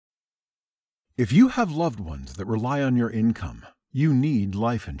If you have loved ones that rely on your income, you need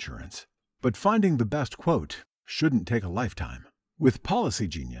life insurance. But finding the best quote shouldn't take a lifetime. With Policy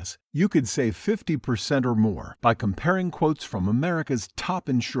Genius, you could save 50% or more by comparing quotes from America's top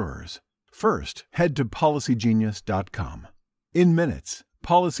insurers. First, head to policygenius.com. In minutes,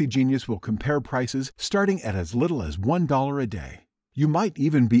 Policy Genius will compare prices starting at as little as $1 a day. You might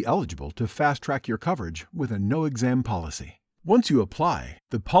even be eligible to fast-track your coverage with a no-exam policy. Once you apply,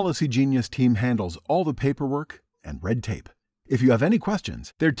 the Policy Genius team handles all the paperwork and red tape. If you have any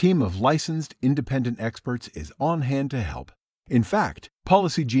questions, their team of licensed, independent experts is on hand to help. In fact,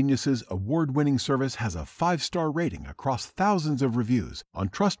 Policy Genius's award-winning service has a 5-star rating across thousands of reviews on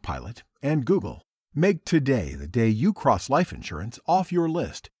Trustpilot and Google. Make today the day you cross life insurance off your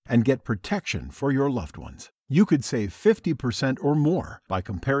list and get protection for your loved ones. You could save 50% or more by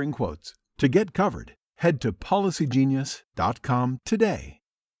comparing quotes. To get covered, head to policygenius.com today.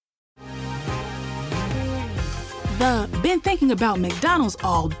 Been thinking about McDonald's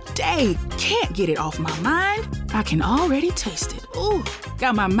all day. Can't get it off my mind. I can already taste it. Ooh,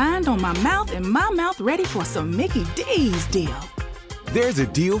 got my mind on my mouth and my mouth ready for some Mickey D's deal. There's a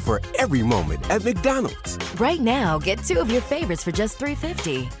deal for every moment at McDonald's. Right now, get 2 of your favorites for just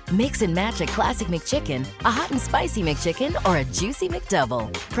 $3.50. Mix and match a classic McChicken, a hot and spicy McChicken, or a juicy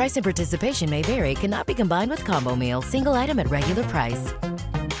McDouble. Price and participation may vary. Cannot be combined with combo meal. Single item at regular price.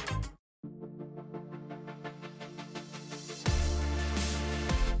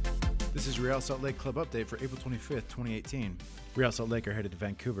 This is Real Salt Lake Club update for April 25th, 2018. Real Salt Lake are headed to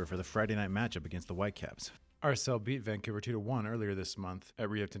Vancouver for the Friday night matchup against the Whitecaps. RSL beat Vancouver 2-1 earlier this month at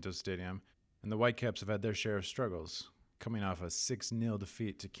Rio Tinto Stadium, and the Whitecaps have had their share of struggles, coming off a 6-0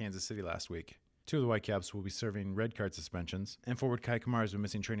 defeat to Kansas City last week. 2 of the Whitecaps will be serving red card suspensions, and forward Kai Kamara has been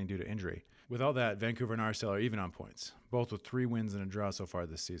missing training due to injury. With all that, Vancouver and RSL are even on points, both with 3 wins and a draw so far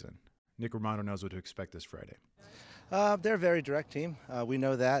this season. Nick Romano knows what to expect this Friday. They're a very direct team. We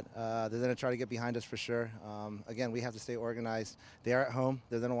know that. They're going to try to get behind us for sure. Again, we have to stay organized. They are at home.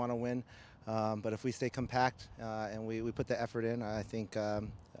 They're going to want to win. But if we stay compact and we put the effort in, I think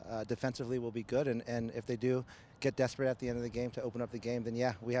defensively we'll be good. And if they do get desperate at the end of the game to open up the game, then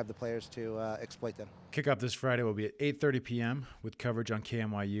yeah, we have the players to exploit them. Kickoff this Friday will be at 8:30 p.m. with coverage on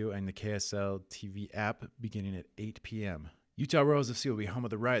KMYU and the KSL TV app beginning at 8 p.m. Utah Royals FC will be home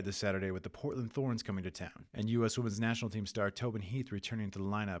of the Riot this Saturday with the Portland Thorns coming to town, and U.S. Women's National Team star Tobin Heath returning to the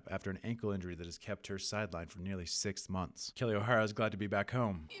lineup after an ankle injury that has kept her sidelined for nearly 6 months. Kelly O'Hara is glad to be back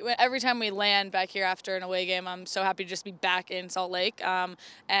home. Every time we land back here after an away game, I'm so happy to just be back in Salt Lake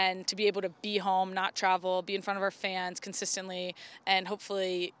and to be able to be home, not travel, be in front of our fans consistently, and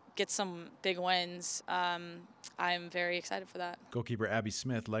hopefully get some big wins. I'm very excited for that. Goalkeeper Abby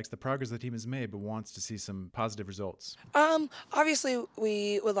Smith likes the progress the team has made but wants to see some positive results. Obviously,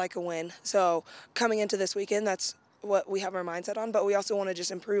 we would like a win. So coming into this weekend, that's what we have our mindset on, but we also want to just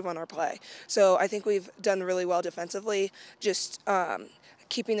improve on our play. So I think we've done really well defensively, just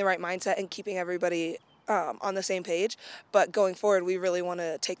keeping the right mindset and keeping everybody on the same page. But going forward, we really want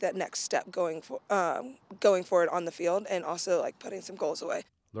to take that next step going forward on the field and also like putting some goals away.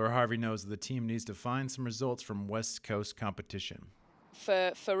 Laura Harvey knows that the team needs to find some results from West Coast competition.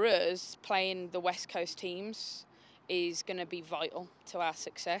 For us, playing the West Coast teams is going to be vital to our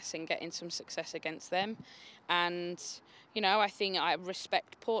success and getting some success against them. And, you know, I think I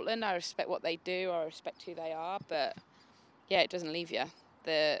respect Portland. I respect what they do. I respect who they are. But, yeah, it doesn't leave you.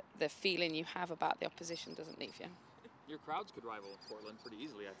 The feeling you have about the opposition doesn't leave you. Your crowds could rival Portland pretty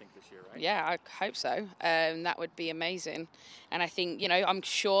easily, I think, this year, right? Yeah, I hope so. That would be amazing. And I think, you know, I'm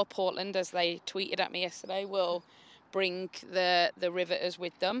sure Portland, as they tweeted at me yesterday, will bring the Riveters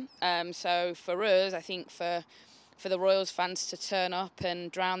with them. So for us, I think for the Royals fans to turn up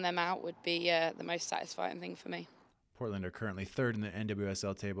and drown them out would be the most satisfying thing for me. Portland are currently 3rd in the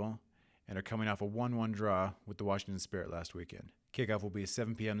NWSL table and are coming off a 1-1 draw with the Washington Spirit last weekend. Kickoff will be at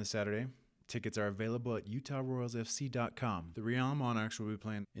 7 p.m. this Saturday. Tickets are available at UtahRoyalsFC.com. The Real Monarchs will be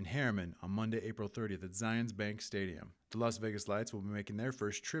playing in Harriman on Monday, April 30th at Zions Bank Stadium. The Las Vegas Lights will be making their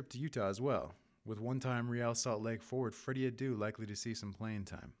first trip to Utah as well, with one-time Real Salt Lake forward Freddie Adu likely to see some playing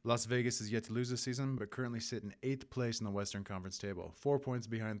time. Las Vegas is yet to lose this season, but currently sit in 8th place in the Western Conference table, 4 points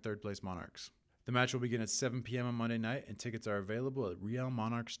behind 3rd-place Monarchs. The match will begin at 7 p.m. on Monday night, and tickets are available at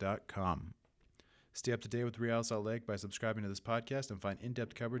RealMonarchs.com. Stay up to date with Real Salt Lake by subscribing to this podcast and find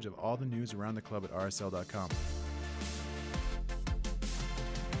in-depth coverage of all the news around the club at RSL.com.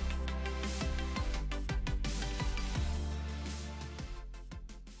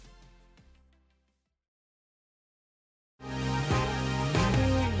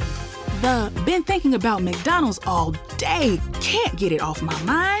 Been thinking about McDonald's all day. Can't get it off my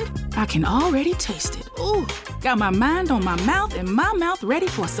mind. I can already taste it. Ooh, got my mind on my mouth and my mouth ready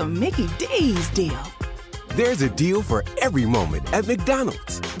for some Mickey D's deal. There's a deal for every moment at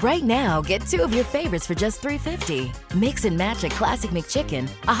McDonald's. Right now, get 2 of your favorites for just $3.50. Mix and match a classic McChicken,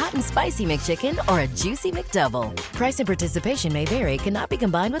 a hot and spicy McChicken, or a juicy McDouble. Price and participation may vary. Cannot be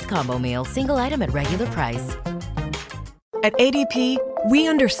combined with combo meal. Single item at regular price. At ADP, we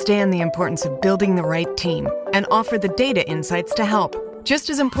understand the importance of building the right team and offer the data insights to help.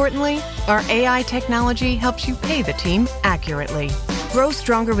 Just as importantly, our AI technology helps you pay the team accurately. Grow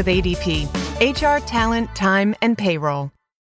stronger with ADP. HR, talent, time, and payroll.